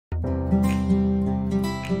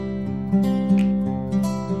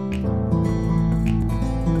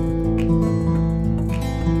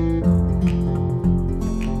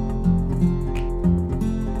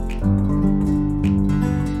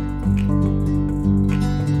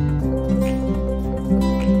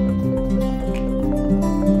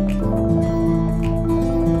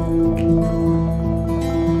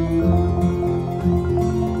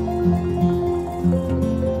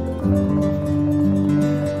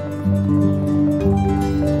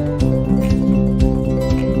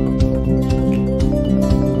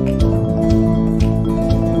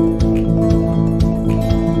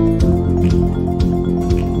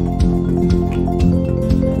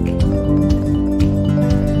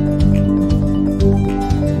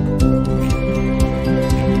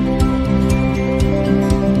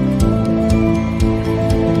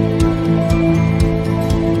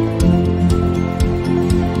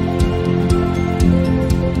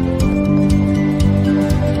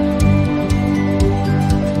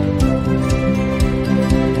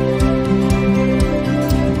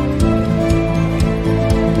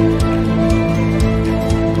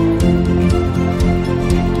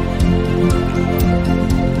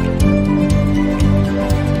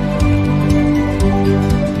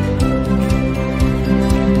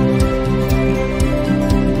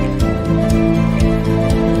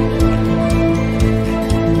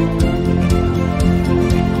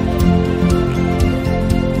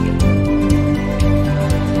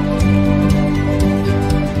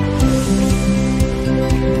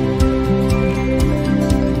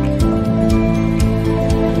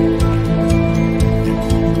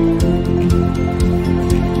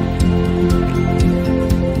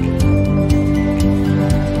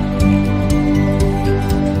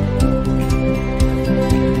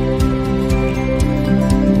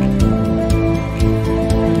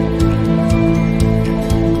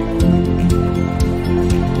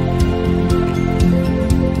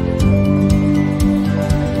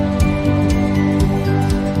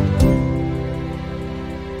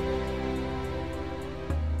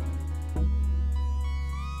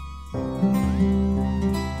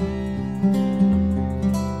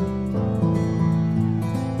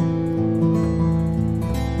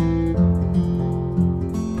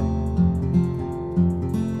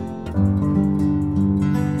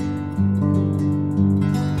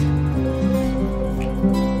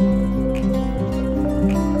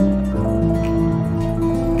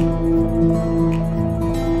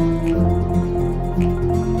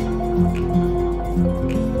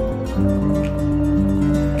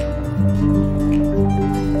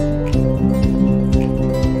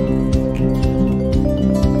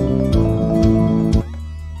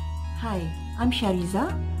I'm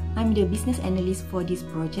Syariza. I'm the business analyst for this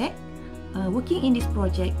project. Working in this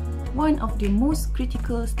project, one of the most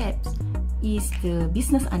critical steps is the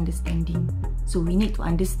business understanding. So we need to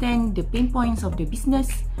understand the pain points of the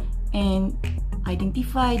business and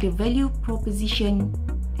identify the value proposition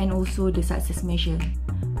and also the success measure.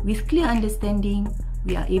 With clear understanding,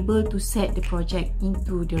 we are able to set the project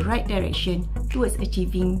into the right direction towards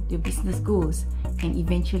achieving the business goals, and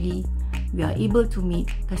eventually we are able to meet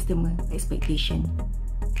customer expectation.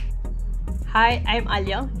 Hi, I'm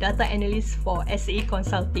Aliyah, data analyst for SA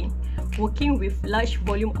Consulting. Working with large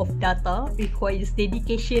volume of data requires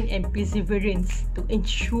dedication and perseverance to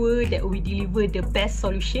ensure that we deliver the best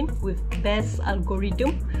solution with best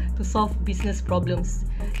algorithm to solve business problems.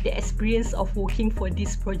 The experience of working for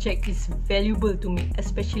this project is valuable to me,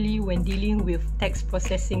 especially when dealing with text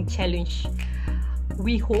processing challenge.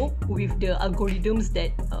 We hope with the algorithms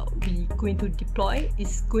that we're going to deploy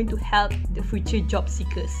is going to help the future job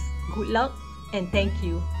seekers. Good luck and thank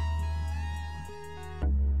you.